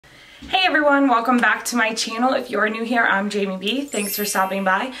Hey everyone, welcome back to my channel. If you're new here, I'm Jamie B. Thanks for stopping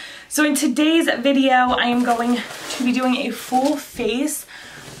by. So in today's video, I am going to be doing a full face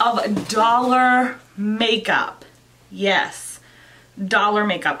of dollar makeup. Yes, dollar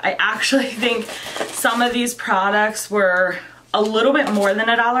makeup. I actually think some of these products were a little bit more than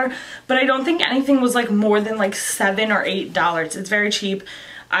 $1, but I don't think anything was like more than like $7 or $8. It's very cheap.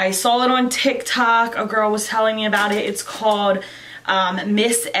 I saw it on TikTok. A girl was telling me about it. It's called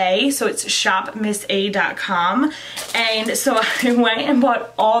Miss A, so it's ShopMissA.com. And so I went and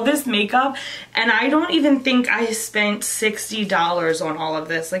bought all this makeup, and I don't even think I spent $60 on all of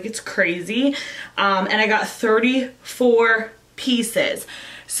this. Like, it's crazy. And I got 34 pieces.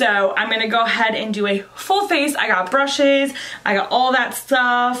 So I'm gonna go ahead and do a full face. I got brushes, I got all that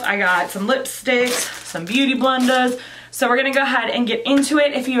stuff, I got some lipsticks, some beauty blenders. So we're gonna go ahead and get into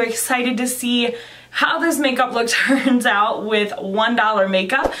it. If you're excited to see how this makeup look turns out with $1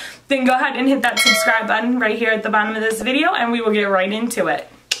 makeup, then go ahead and hit that subscribe button right here at the bottom of this video, and we will get right into it.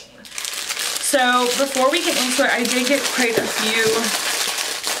 So before we get into it, I did get quite a few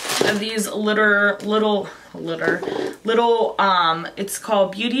of these little, it's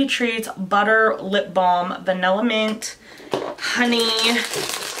called Beauty Treats Butter Lip Balm, Vanilla Mint, Honey,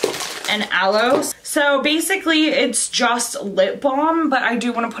 and Aloe. So basically it's just lip balm, but I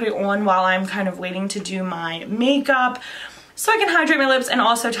do want to put it on while I'm kind of waiting to do my makeup so I can hydrate my lips and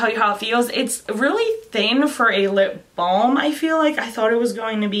also tell you how it feels. It's really thin for a lip balm, I feel like. I thought it was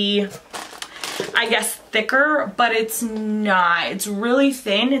going to be, I guess, thicker, but it's not. It's really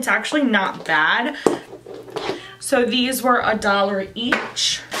thin. It's actually not bad. So these were $1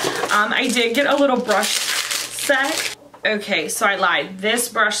 each. I did get a little brush set. Okay, so I lied. This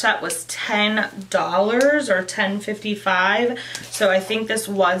brush set was $10 or $10.55. So I think this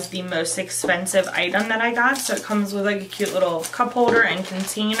was the most expensive item that I got. So it comes with like a cute little cup holder and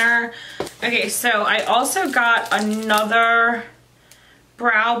container. Okay, so I also got another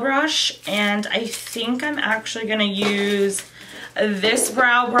brow brush, and I think I'm actually gonna use this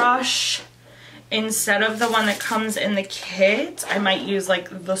brow brush instead of the one that comes in the kit. I might use like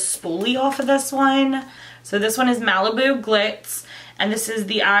the spoolie off of this one. So this one is Malibu Glitz, and this is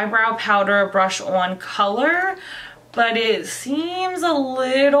the eyebrow powder brush on color, but it seems a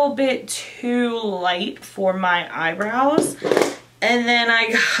little bit too light for my eyebrows. And then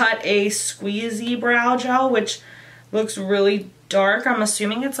I got a squeezy brow gel, which looks really dark. I'm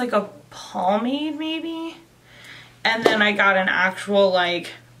assuming it's like a pomade maybe. And then I got an actual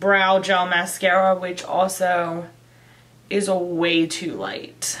like brow gel mascara, which also is a way too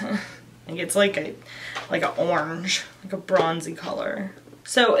light. Like it's like an orange, like a bronzy color.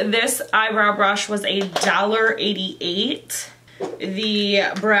 So this eyebrow brush was $1.88. The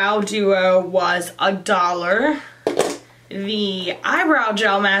brow duo was $1. The eyebrow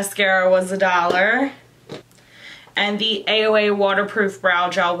gel mascara was $1. And the AOA waterproof brow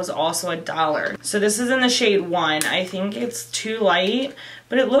gel was also $1. So this is in the shade 1. I think it's too light,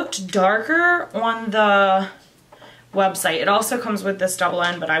 but it looked darker on the website. It also comes with this double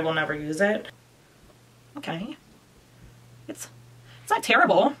end, but I will never use it. Okay. It's not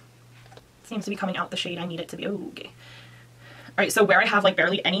terrible. It seems to be coming out the shade I need it to be. Oh, okay. Alright, so where I have like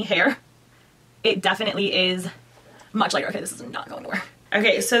barely any hair, it definitely is much lighter. Okay, this is not going to work.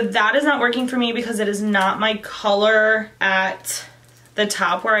 Okay, so that is not working for me because it is not my color at the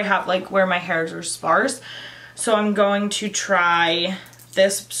top where I have like where my hairs are sparse. So I'm going to try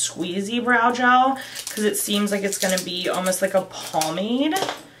this squeezy brow gel because it seems like it's going to be almost like a pomade.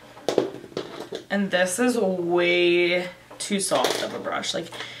 And this is way too soft of a brush. Like,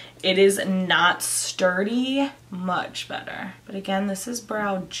 it is not sturdy. Much better. But again, this is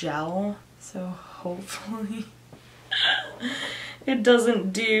brow gel, so hopefully it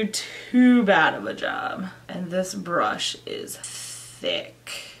doesn't do too bad of a job. And this brush is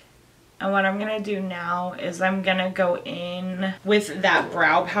thick. And what I'm gonna do now is I'm gonna go in with that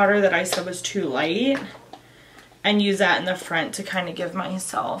brow powder that I said was too light and use that in the front to kind of give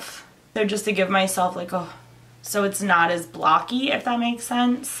myself, so just to give myself like a, so it's not as blocky, if that makes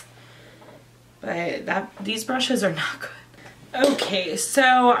sense. But these brushes are not good. Okay,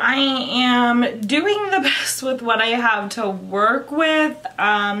 so I am doing the best with what I have to work with.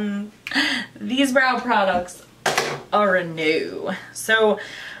 These brow products are a no. So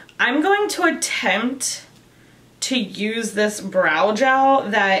I'm going to attempt to use this brow gel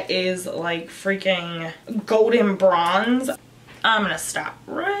that is like freaking golden bronze. I'm gonna stop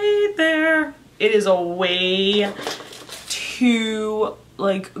right there. It is a way too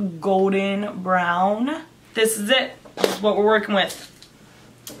like golden brown. This is it. This is what we're working with.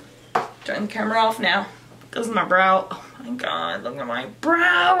 Turn the camera off now because my brow, oh my god, look at my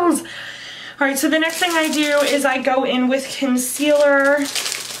brows. Alright, so the next thing I do is I go in with concealer.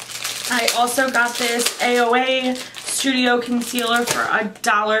 I also got this AOA Studio Concealer for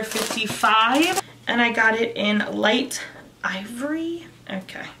 $1.55. And I got it in light ivory.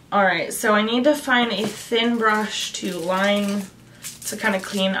 Okay. Alright, so I need to find a thin brush to kind of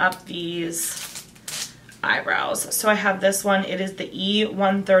clean up these eyebrows. So I have this one. It is the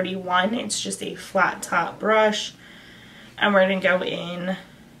E131. It's just a flat top brush. And we're going to go in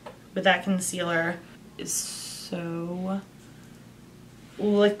with that concealer. It's so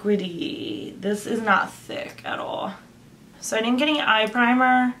liquidy. This is not thick at all. So I didn't get any eye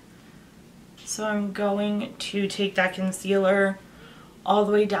primer. So I'm going to take that concealer all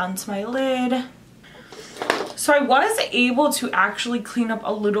the way down to my lid. So I was able to actually clean up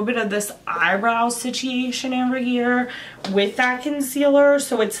a little bit of this eyebrow situation over here with that concealer.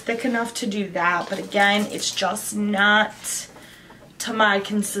 So it's thick enough to do that. But again, it's just not to my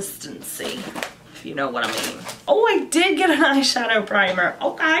consistency, if you know what I mean. Oh, I did get an eyeshadow primer.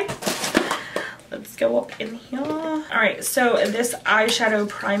 Okay. Let's go up in here. Alright, so this eyeshadow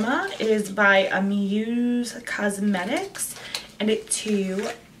primer is by Muse Cosmetics, and it too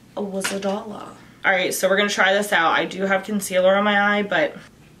was $1. Alright, so we're gonna try this out. I do have concealer on my eye, but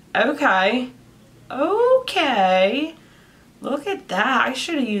okay. Okay. Look at that. I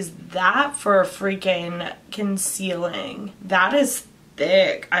should have used that for freaking concealing. That is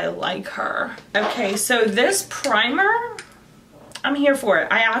thick. I like her. Okay, so this primer, I'm here for it.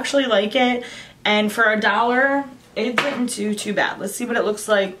 I actually like it. And for $1, it didn't do too bad. Let's see what it looks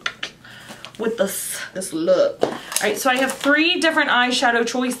like with this look. Alright, so I have 3 different eyeshadow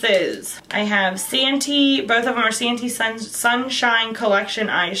choices. I have Santee, both of them are Santee Sunshine Collection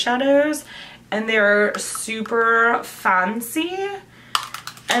eyeshadows. And they're super fancy.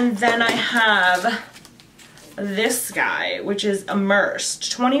 And then I have this guy, which is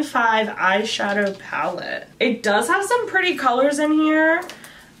Immersed 25 eyeshadow palette. It does have some pretty colors in here.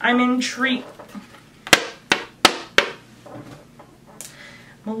 I'm intrigued.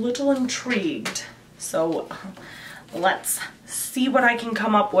 I'm a little intrigued. So let's see what I can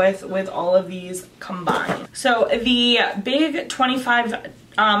come up with all of these combined. So the big 25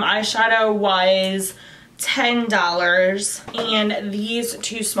 eyeshadow was $10, and these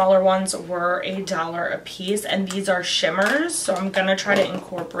 2 smaller ones were $1 a piece, and these are shimmers, so I'm gonna try to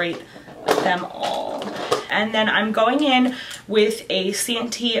incorporate them all. And then I'm going in with a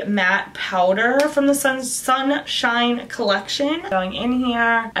Santee matte powder from the Sunshine Collection. Going in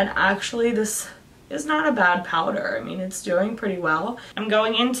here, and actually this is not a bad powder. I mean, it's doing pretty well. I'm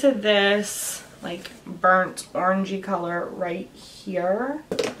going into this like burnt orangey color right here,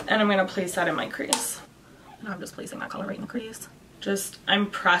 and I'm gonna place that in my crease. And I'm just placing that color right in the crease. I'm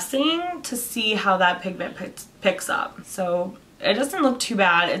pressing to see how that pigment picks up. So it doesn't look too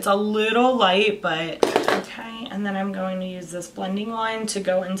bad. It's a little light, but okay. And then I'm going to use this blending line to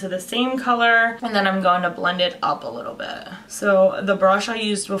go into the same color, and then I'm going to blend it up a little bit. So the brush I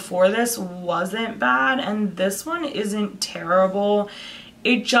used before this wasn't bad, and this one isn't terrible.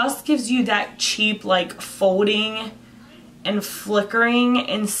 It just gives you that cheap like folding and flickering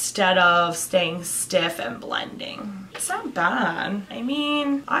instead of staying stiff and blending. It's not bad. I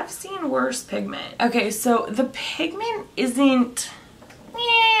mean, I've seen worse pigment. Okay, so the pigment isn't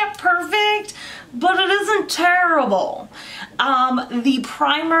perfect, but it isn't terrible. The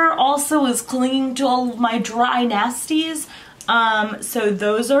primer also is clinging to all of my dry nasties, so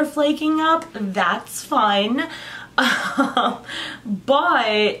those are flaking up. That's fine. But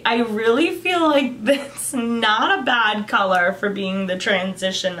I really feel like that's not a bad color for being the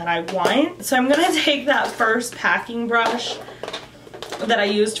transition that I want. So I'm gonna take that first packing brush that I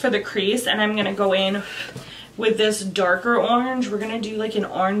used for the crease, and I'm gonna go in with this darker orange. We're gonna do like an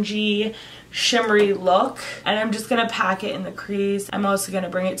orangey shimmery look, and I'm just gonna pack it in the crease. I'm also gonna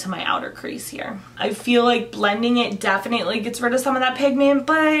bring it to my outer crease here. I feel like blending it definitely gets rid of some of that pigment,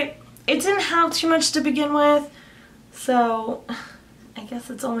 but it didn't have too much to begin with. So I guess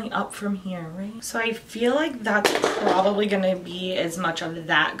it's only up from here, right? So I feel like that's probably gonna be as much of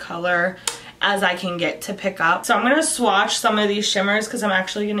that color as I can get to pick up. So I'm gonna swatch some of these shimmers because I'm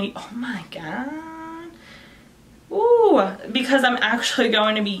actually gonna, oh my god. Ooh, because I'm actually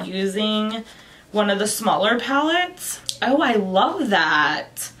going to be using one of the smaller palettes. Oh, I love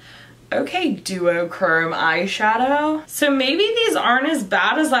that. Okay, duochrome eyeshadow. So maybe these aren't as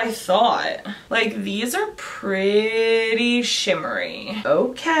bad as I thought. Like, these are pretty shimmery.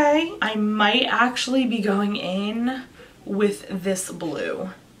 Okay, I might actually be going in with this blue,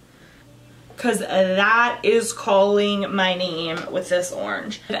 because that is calling my name with this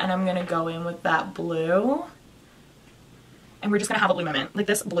orange. And I'm gonna go in with that blue. and we're just gonna have a blue moment. Like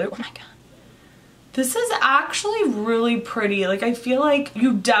this blue, oh my god. This is actually really pretty. Like I feel like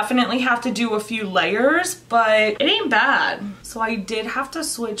you definitely have to do a few layers, but it ain't bad. So I did have to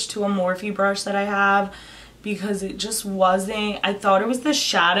switch to a Morphe brush that I have because it just wasn't, I thought it was the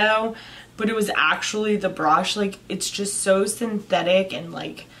shadow, but it was actually the brush. Like it's just so synthetic and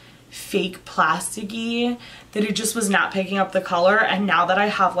like fake plasticky that it just was not picking up the color. And now that I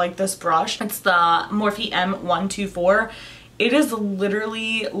have like this brush, it's the Morphe M124, it is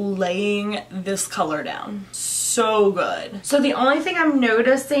literally laying this color down so good. So the only thing I'm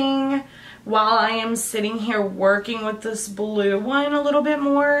noticing while I am sitting here working with this blue one a little bit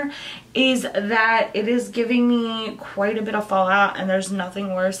more is that it is giving me quite a bit of fallout, and there's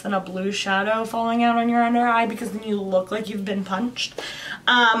nothing worse than a blue shadow falling out on your under eye because then you look like you've been punched.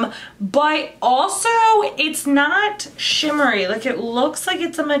 But also it's not shimmery. Like it looks like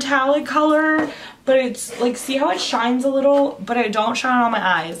it's a metallic color, but it's like, see how it shines a little, but it don't shine on my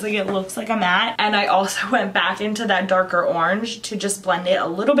eyes. Like it looks like a matte. And I also went back into that darker orange to just blend it a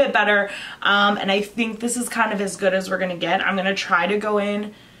little bit better. And I think this is kind of as good as we're gonna get. I'm gonna try to go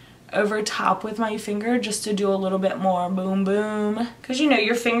in over top with my finger just to do a little bit more boom boom, because you know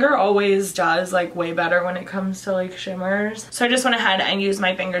your finger always does like way better when it comes to like shimmers. So I just went ahead and used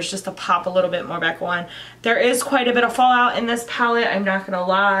my fingers just to pop a little bit more back on. There is quite a bit of fallout in this palette, I'm not gonna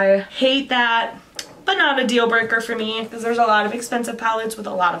lie. Hate that, but not a deal breaker for me because there's a lot of expensive palettes with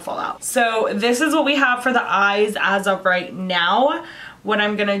a lot of fallout. So this is what we have for the eyes as of right now. What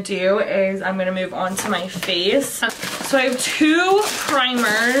I'm gonna do is I'm gonna move on to my face. So I have two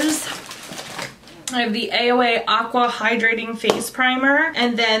primers. I have the AOA Aqua Hydrating Face Primer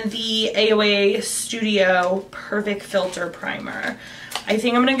and then the AOA Studio Perfect Filter Primer. I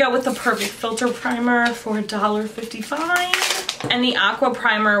think I'm gonna go with the Perfect Filter Primer for $1.55. And the Aqua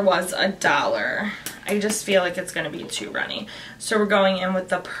Primer was $1. I just feel like it's gonna be too runny. So we're going in with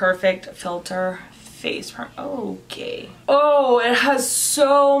the Perfect Filter Face Primer. Okay. Oh, it has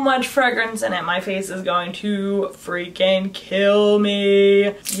so much fragrance in it. My face is going to freaking kill me.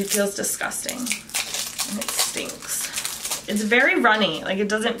 It feels disgusting. And it stinks. It's very runny. Like it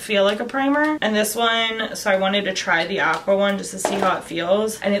doesn't feel like a primer. And this one, so I wanted to try the Aqua one just to see how it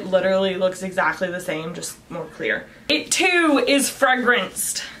feels. And it literally looks exactly the same, just more clear. It too is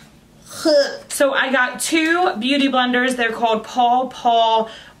fragranced. So I got two beauty blenders. They're called Paul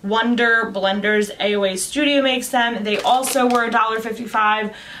Wonder Blenders. AOA Studio makes them. They also were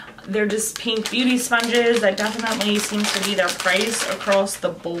 $1.55. They're just pink beauty sponges. That definitely seems to be their price across the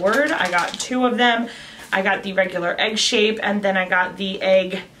board. I got two of them. I got the regular egg shape and then I got the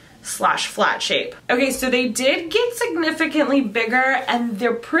egg/flat shape. Okay, so they did get significantly bigger and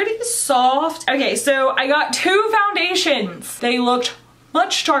they're pretty soft. Okay, so I got two foundations. They looked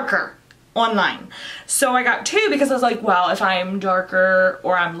much darker online. So I got two because I was like, well, if I'm darker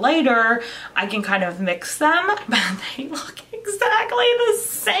or I'm lighter, I can kind of mix them, but they look exactly the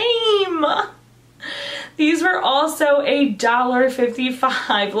same. These were also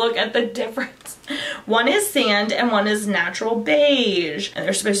 $1.55. Look at the difference. One is sand and one is natural beige, and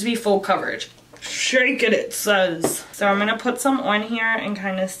they're supposed to be full coverage. Shake it, it says. So I'm gonna put some on here and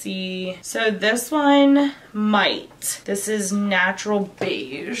kind of see. So this one might. This is natural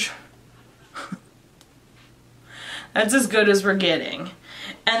beige. That's as good as we're getting.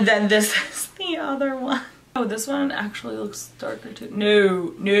 And then this is the other one. Oh, this one actually looks darker too.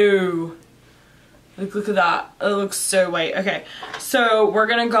 No. Look at that. It looks so white. Okay, so we're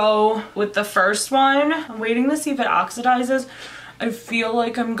gonna go with the first one. I'm waiting to see if it oxidizes. I feel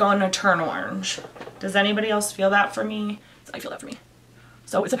like I'm gonna turn orange. Does anybody else feel that for me? I feel that for me.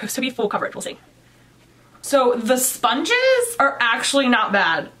 So it's supposed to be full coverage. We'll see. So the sponges are actually not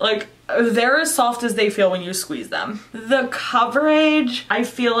bad. Like, they're as soft as they feel when you squeeze them. The coverage, I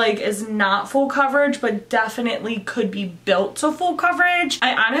feel like, is not full coverage, but definitely could be built to full coverage.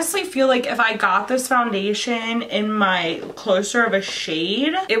 I honestly feel like if I got this foundation in my closer of a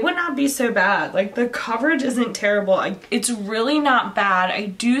shade, it would not be so bad. Like, the coverage isn't terrible. It's really not bad. I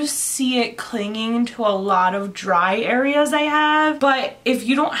do see it clinging to a lot of dry areas I have, but if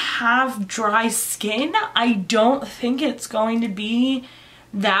you don't have dry skin, I don't think it's going to be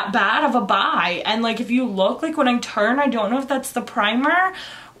that bad of a buy. And like, if you look, like when I turn, I don't know if that's the primer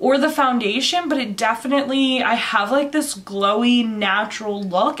or the foundation, but it definitely, I have like this glowy natural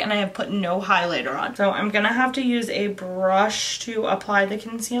look and I have put no highlighter on. So I'm gonna have to use a brush to apply the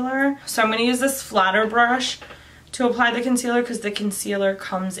concealer. So I'm gonna use this flatter brush to apply the concealer because the concealer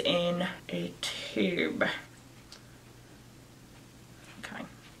comes in a tube.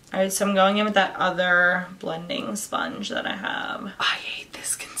 Alright, so I'm going in with that other blending sponge that I have. I hate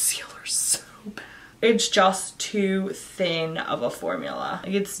this concealer so bad. it's just too thin of a formula.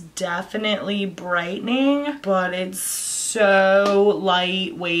 Like, it's definitely brightening, but it's so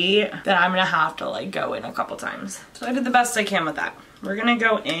lightweight that I'm gonna have to like go in a couple times. So I did the best I can with that. We're gonna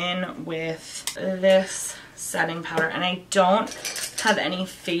go in with this setting powder, and I don't have any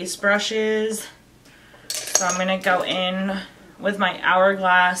face brushes, so I'm gonna go in with my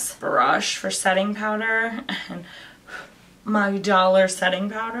Hourglass brush for setting powder and my dollar setting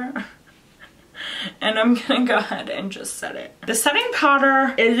powder. And I'm gonna go ahead and just set it. The setting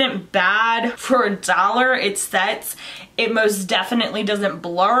powder isn't bad for $1. It sets. It most definitely doesn't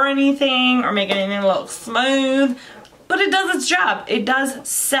blur anything or make anything look smooth, but it does its job. It does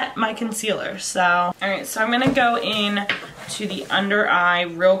set my concealer. So, all right, so I'm gonna go in to the under eye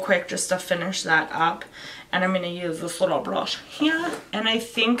real quick just to finish that up. And I'm gonna use this little brush here. And I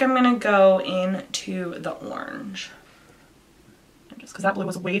think I'm gonna go into the orange. Just because that blue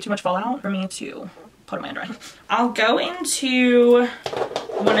was way too much fallout for me to put on my under eye. I'll go into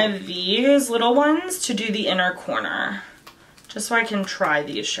one of these little ones to do the inner corner, just so I can try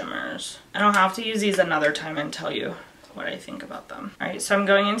these shimmers. And I'll have to use these another time and tell you what I think about them. All right, so I'm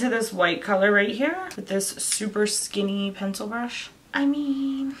going into this white color right here with this super skinny pencil brush. I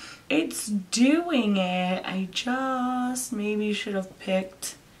mean, it's doing it. I just maybe should have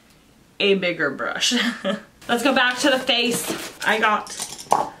picked a bigger brush. Let's go back to the face. I got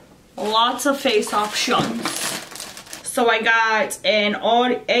lots of face options. So I got an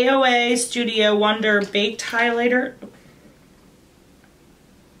AOA Studio Wonder Baked Highlighter.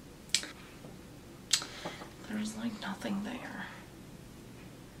 There's like nothing there.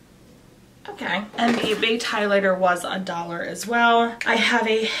 Okay, and the baked highlighter was $1 as well. I have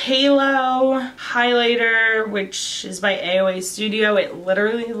a Halo highlighter, which is by AOA Studio. It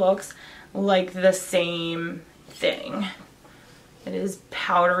literally looks like the same thing. It is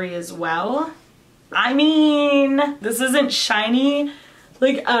powdery as well. I mean, this isn't shiny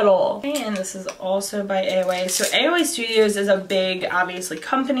like at all. And this is also by AOA. So AOA Studios is a big, obviously,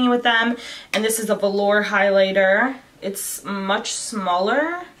 company with them. And this is a velour highlighter. It's much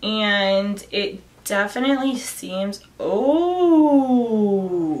smaller and it definitely seems, oh,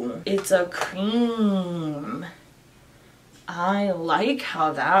 it's a cream. I like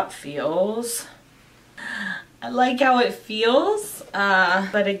how that feels. I like how it feels,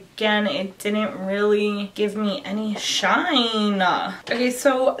 but again, it didn't really give me any shine. Okay,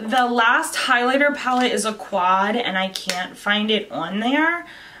 so the last highlighter palette is a quad and I can't find it on there,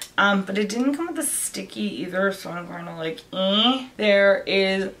 but it didn't come with a sticky either, so I'm kind of like, eh. There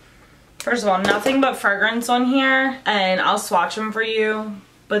is, first of all, nothing but fragrance on here, and I'll swatch them for you.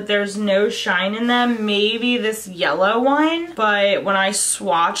 But there's no shine in them. Maybe this yellow one, but when I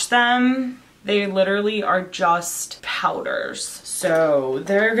swatch them, they literally are just powders. So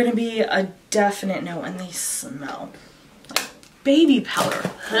they're gonna be a definite no, and they smell like baby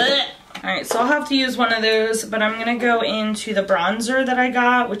powder. All right, so I'll have to use one of those, but I'm gonna go into the bronzer that I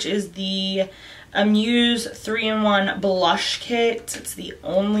got, which is the Muse 3-in-1 blush kit. It's the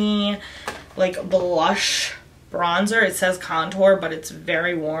only like blush bronzer. It says contour, but it's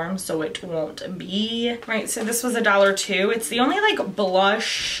very warm, so it won't be. Right, so this was $1 too. It's the only like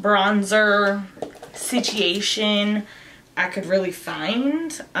blush bronzer situation I could really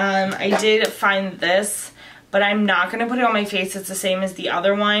find. I did find this, but I'm not gonna put it on my face. It's the same as the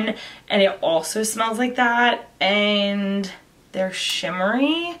other one, and it also smells like that, and they're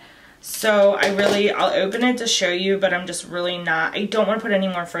shimmery. So I'll open it to show you, but I'm just really not, I don't want to put any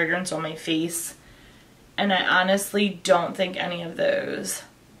more fragrance on my face. And I honestly don't think any of those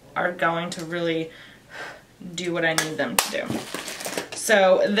are going to really do what I need them to do.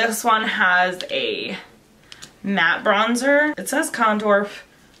 So this one has a matte bronzer. It says contour.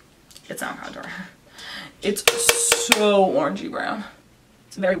 It's not contour. It's so orangey brown.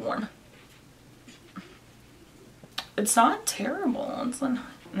 It's very warm. It's not terrible.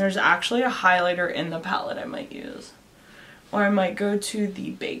 There's actually a highlighter in the palette I might use. Or I might go to the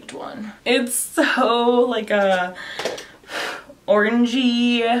baked one. It's so like a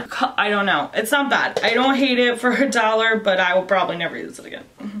orangey, I don't know. It's not bad. I don't hate it for $1, but I will probably never use it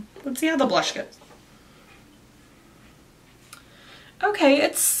again. Let's see how the blush goes. Okay,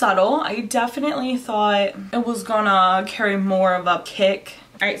 it's subtle. I definitely thought it was gonna carry more of a kick.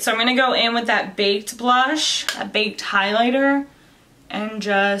 All right, so I'm gonna go in with that baked blush, that baked highlighter, and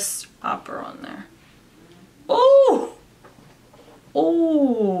just pop her on there. Ooh!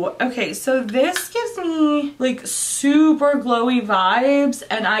 Oh, okay, so this gives me like super glowy vibes,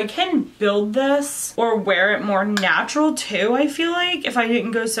 and I can build this or wear it more natural too, I feel like, if I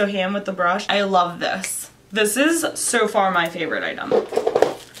didn't go so ham with the brush. I love this. This is so far my favorite item.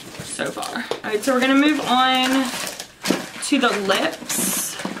 So far. Alright, so we're gonna move on to the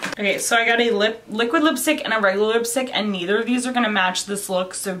lips. Okay, so I got a liquid lipstick and a regular lipstick, and neither of these are gonna match this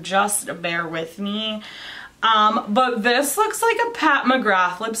look, so just bear with me. But this looks like a Pat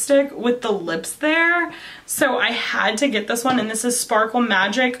McGrath lipstick with the lips there. So I had to get this one, and this is Sparkle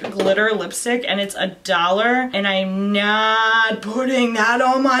Magic Glitter Lipstick, and it's $1, and I'm not putting that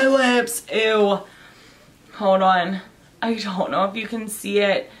on my lips. Ew. Hold on. I don't know if you can see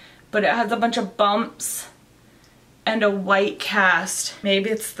it, but it has a bunch of bumps and a white cast. Maybe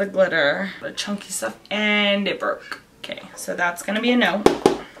it's the glitter, the chunky stuff, and it broke. Okay, so that's gonna be a no,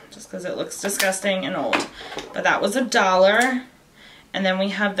 just because it looks disgusting and old. But that was $1. And then we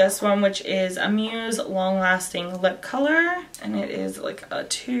have this one, which is a Muse Long Lasting Lip Color, and it is like a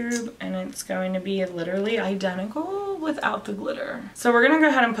tube, and it's going to be literally identical without the glitter. So we're gonna go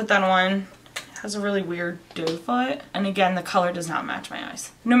ahead and put that on. Has a really weird doe foot, and again, the color does not match my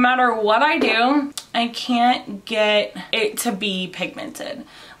eyes. No matter what I do, I can't get it to be pigmented.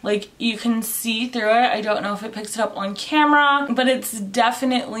 Like, you can see through it. I don't know if it picks it up on camera, but it's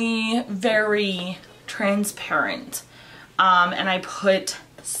definitely very transparent. And I put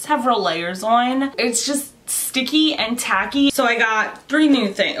several layers on. It's just sticky and tacky. So I got three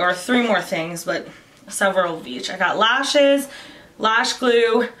more things, but several of each. I got lashes, lash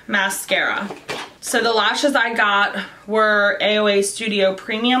glue, mascara. So the lashes I got were AOA Studio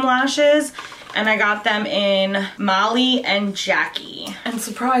Premium lashes, and I got them in Molly and Jackie. And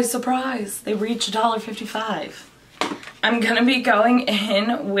surprise, surprise, they reached $1.55. I'm gonna be going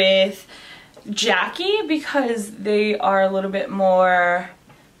in with Jackie because they are a little bit more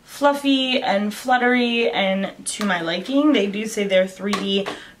fluffy and fluttery and to my liking. They do say they're 3D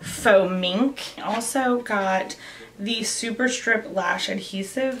faux mink. I also got the Super Strip Lash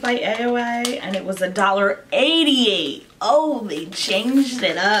Adhesive by AOA, and it was $1.88. Oh, they changed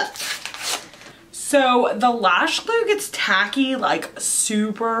it up. So the lash glue gets tacky like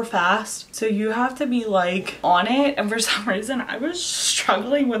super fast, so you have to be like on it, and for some reason I was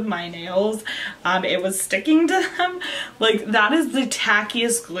struggling with my nails. It was sticking to them. Like, that is the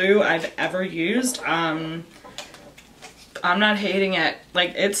tackiest glue I've ever used. I'm not hating it.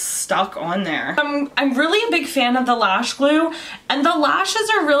 Like, it's stuck on there. I'm really a big fan of the lash glue, and the lashes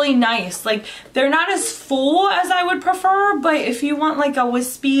are really nice. Like, they're not as full as I would prefer, but if you want like a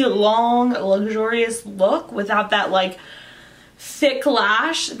wispy, long, luxurious look without that like thick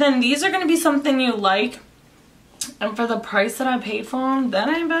lash, then these are gonna be something you like. And for the price that I paid for them, that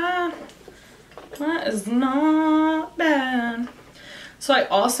ain't bad. That is not bad. So I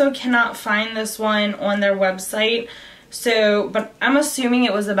also cannot find this one on their website. So, but I'm assuming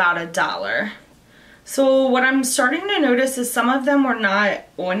it was about $1. So what I'm starting to notice is some of them were not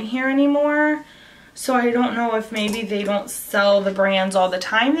on here anymore. So I don't know if maybe they don't sell the brands all the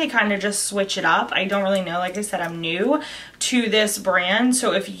time. They kind of just switch it up. I don't really know. Like I said, I'm new to this brand.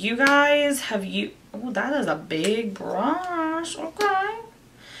 So if you guys have oh, that is a big brush. Okay.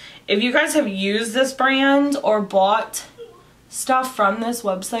 If you guys have used this brand or bought stuff from this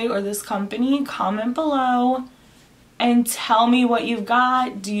website or this company, comment below and tell me what you've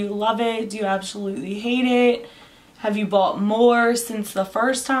got. Do you love it? Do you absolutely hate it? Have you bought more since the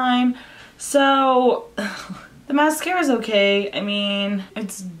first time? So, the mascara is okay. I mean,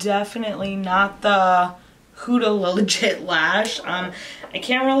 it's definitely not the Huda Legit Lash. I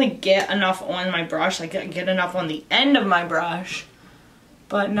can't really get enough on my brush. I can get enough on the end of my brush,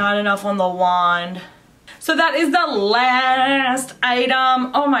 but not enough on the wand. So that is the last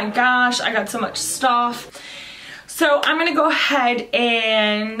item. Oh my gosh, I got so much stuff. So I'm gonna go ahead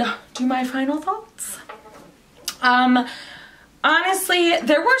and do my final thoughts. Honestly,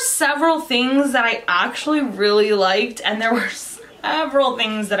 there were several things that I actually really liked, and there were several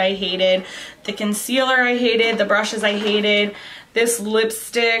things that I hated. The concealer I hated, the brushes I hated, this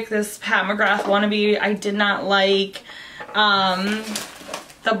lipstick, this Pat McGrath wannabe I did not like.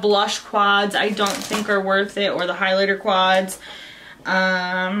 The blush quads I don't think are worth it, or the highlighter quads.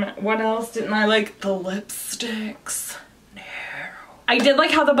 What else didn't I like? The lipsticks. No. I did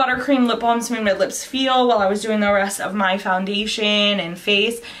like how the buttercream lip balms made my lips feel while I was doing the rest of my foundation and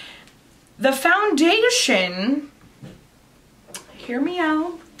face. The foundation, hear me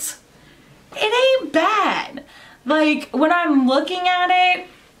out, it ain't bad. Like, when I'm looking at it,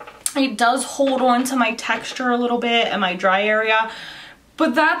 it does hold on to my texture a little bit and my dry area.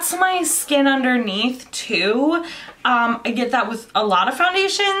 But that's my skin underneath too. I get that with a lot of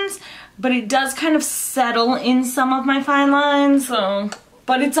foundations, but it does kind of settle in some of my fine lines. So,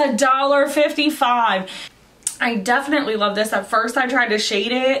 but it's $1.55. I definitely love this. At first I tried to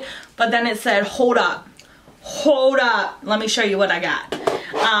shade it, but then it said, hold up. hold up, let me show you what I got.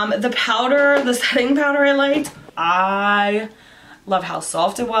 The powder, the setting powder I liked. I love how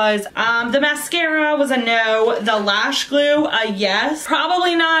soft it was. The mascara was a no. The lash glue, a yes.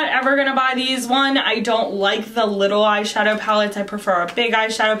 Probably not ever gonna buy these. One, I don't like the little eyeshadow palettes. I prefer a big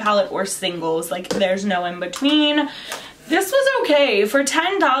eyeshadow palette or singles. Like, there's no in between. This was okay. For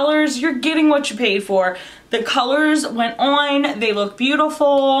 $10, you're getting what you paid for. The colors went on, they look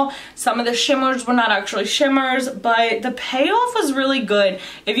beautiful. Some of the shimmers were not actually shimmers, but the payoff was really good.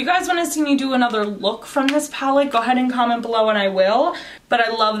 If you guys want to see me do another look from this palette, go ahead and comment below and I will. But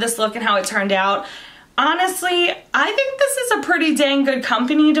I love this look and how it turned out. Honestly, I think this is a pretty dang good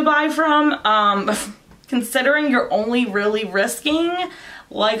company to buy from. Considering you're only really risking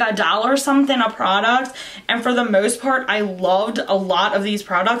like $1 something a product, and for the most part I loved a lot of these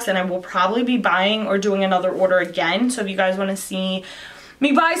products, and I will probably be buying or doing another order again. So if you guys want to see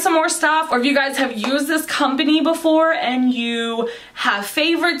me buy some more stuff, or if you guys have used this company before and you have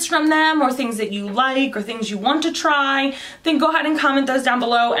favorites from them or things that you like or things you want to try, then go ahead and comment those down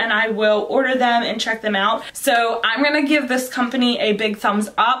below and I will order them and check them out. So I'm gonna give this company a big thumbs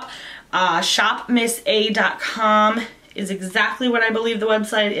up. ShopMissA.com is exactly what I believe the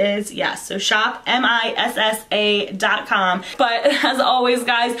website is. Yes, so ShopMissA.com. But as always,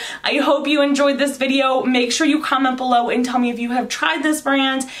 guys, I hope you enjoyed this video. Make sure you comment below and tell me if you have tried this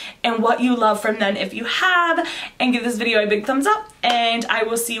brand and what you love from them if you have, and give this video a big thumbs up, and I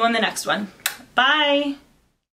will see you on the next one. Bye!